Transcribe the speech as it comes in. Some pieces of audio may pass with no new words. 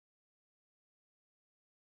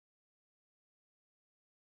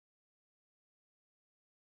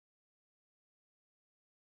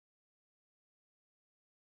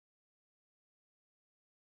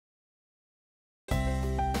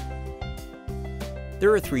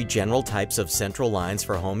There are three general types of central lines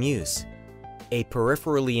for home use: a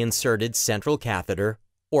peripherally inserted central catheter,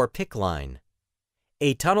 or PICC line,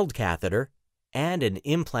 a tunneled catheter, and an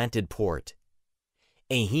implanted port.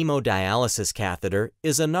 A hemodialysis catheter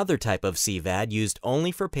is another type of CVAD used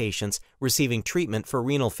only for patients receiving treatment for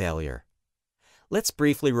renal failure. Let's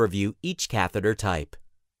briefly review each catheter type.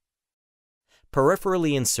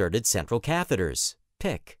 Peripherally inserted central catheters,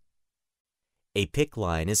 PICC. A PICC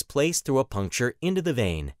line is placed through a puncture into the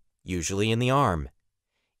vein, usually in the arm.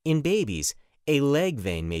 In babies, a leg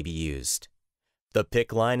vein may be used. The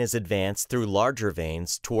PICC line is advanced through larger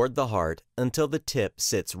veins toward the heart until the tip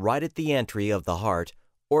sits right at the entry of the heart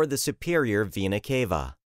or the superior vena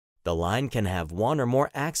cava. The line can have one or more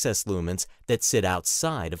access lumens that sit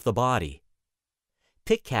outside of the body.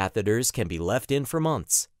 PICC catheters can be left in for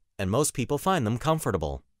months, and most people find them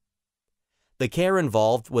comfortable. The care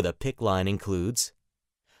involved with a PICC line includes: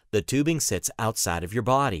 the tubing sits outside of your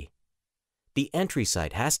body. The entry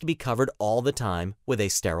site has to be covered all the time with a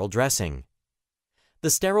sterile dressing.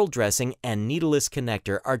 The sterile dressing and needleless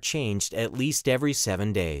connector are changed at least every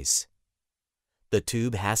 7 days. The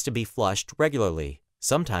tube has to be flushed regularly,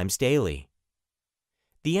 sometimes daily.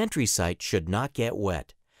 The entry site should not get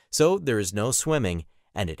wet, so there is no swimming,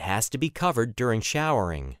 and it has to be covered during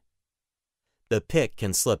showering. The PICC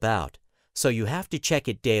can slip out, so you have to check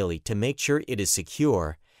it daily to make sure it is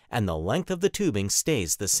secure and the length of the tubing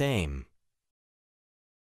stays the same.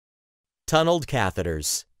 Tunneled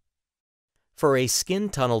catheters. For a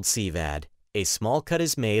skin-tunneled CVAD, a small cut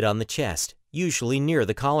is made on the chest, usually near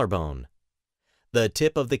the collarbone. The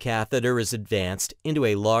tip of the catheter is advanced into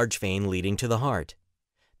a large vein leading to the heart.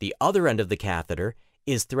 The other end of the catheter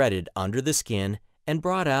is threaded under the skin and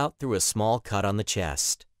brought out through a small cut on the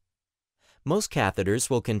chest. Most catheters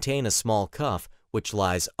will contain a small cuff which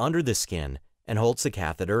lies under the skin and holds the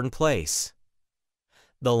catheter in place.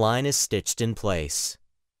 The line is stitched in place.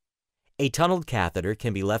 A tunneled catheter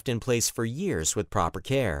can be left in place for years with proper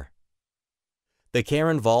care. The care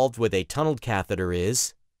involved with a tunneled catheter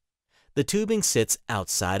is: the tubing sits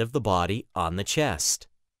outside of the body on the chest.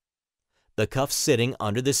 The cuff sitting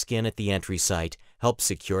under the skin at the entry site helps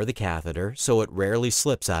secure the catheter so it rarely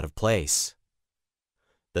slips out of place.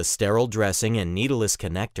 The sterile dressing and needleless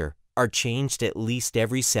connector are changed at least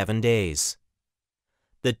every 7 days.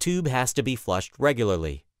 The tube has to be flushed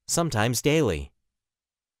regularly, sometimes daily.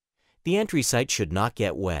 The entry site should not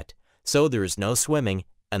get wet, so there is no swimming,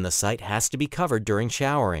 and the site has to be covered during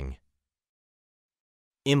showering.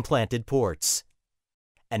 Implanted ports.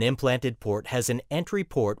 An implanted port has an entry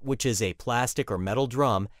port which is a plastic or metal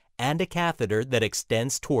drum and a catheter that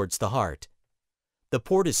extends towards the heart. The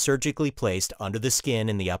port is surgically placed under the skin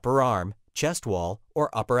in the upper arm, chest wall, or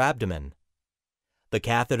upper abdomen. The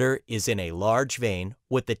catheter is in a large vein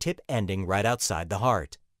with the tip ending right outside the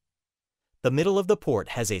heart. The middle of the port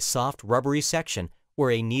has a soft rubbery section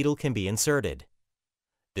where a needle can be inserted.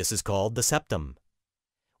 This is called the septum.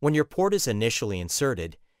 When your port is initially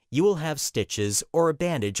inserted, you will have stitches or a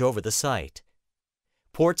bandage over the site.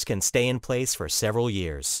 Ports can stay in place for several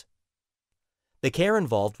years. The care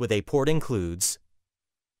involved with a port includes: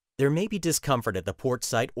 there may be discomfort at the port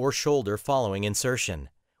site or shoulder following insertion,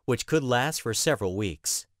 which could last for several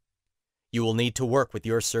weeks. You will need to work with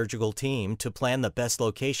your surgical team to plan the best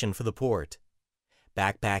location for the port.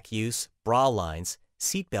 Backpack use, bra lines,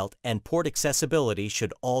 seatbelt, and port accessibility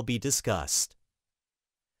should all be discussed.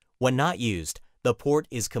 When not used, the port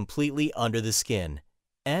is completely under the skin,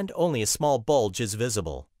 and only a small bulge is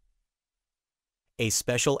visible. A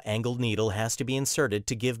special angled needle has to be inserted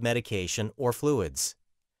to give medication or fluids.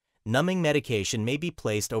 Numbing medication may be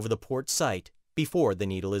placed over the port site before the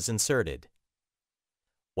needle is inserted.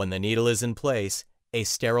 When the needle is in place, a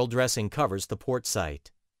sterile dressing covers the port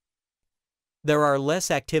site. There are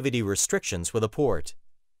less activity restrictions with a port.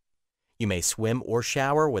 You may swim or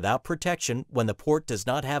shower without protection when the port does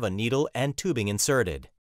not have a needle and tubing inserted.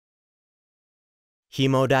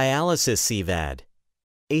 Hemodialysis CVAD.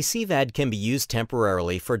 A CVAD can be used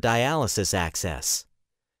temporarily for dialysis access.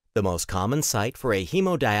 The most common site for a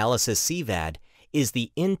hemodialysis CVAD is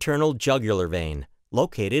the internal jugular vein,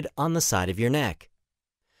 located on the side of your neck.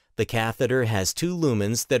 The catheter has 2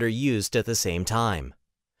 lumens that are used at the same time.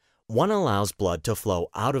 One allows blood to flow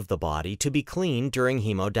out of the body to be cleaned during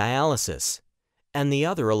hemodialysis, and the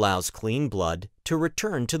other allows clean blood to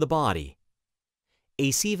return to the body.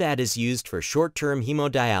 A CVAD is used for short-term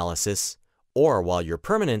hemodialysis or while your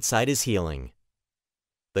permanent site is healing.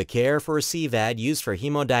 The care for a CVAD used for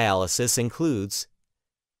hemodialysis includes: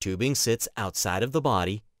 tubing sits outside of the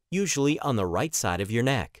body, usually on the right side of your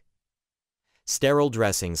neck. Sterile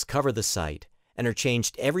dressings cover the site, and are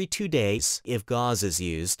changed every 2 days if gauze is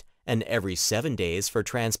used and every 7 days for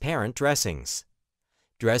transparent dressings.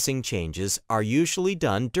 Dressing changes are usually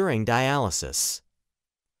done during dialysis.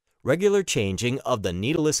 Regular changing of the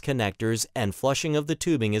needleless connectors and flushing of the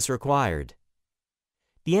tubing is required.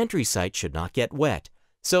 The entry site should not get wet,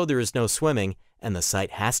 so there is no swimming, and the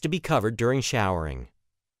site has to be covered during showering.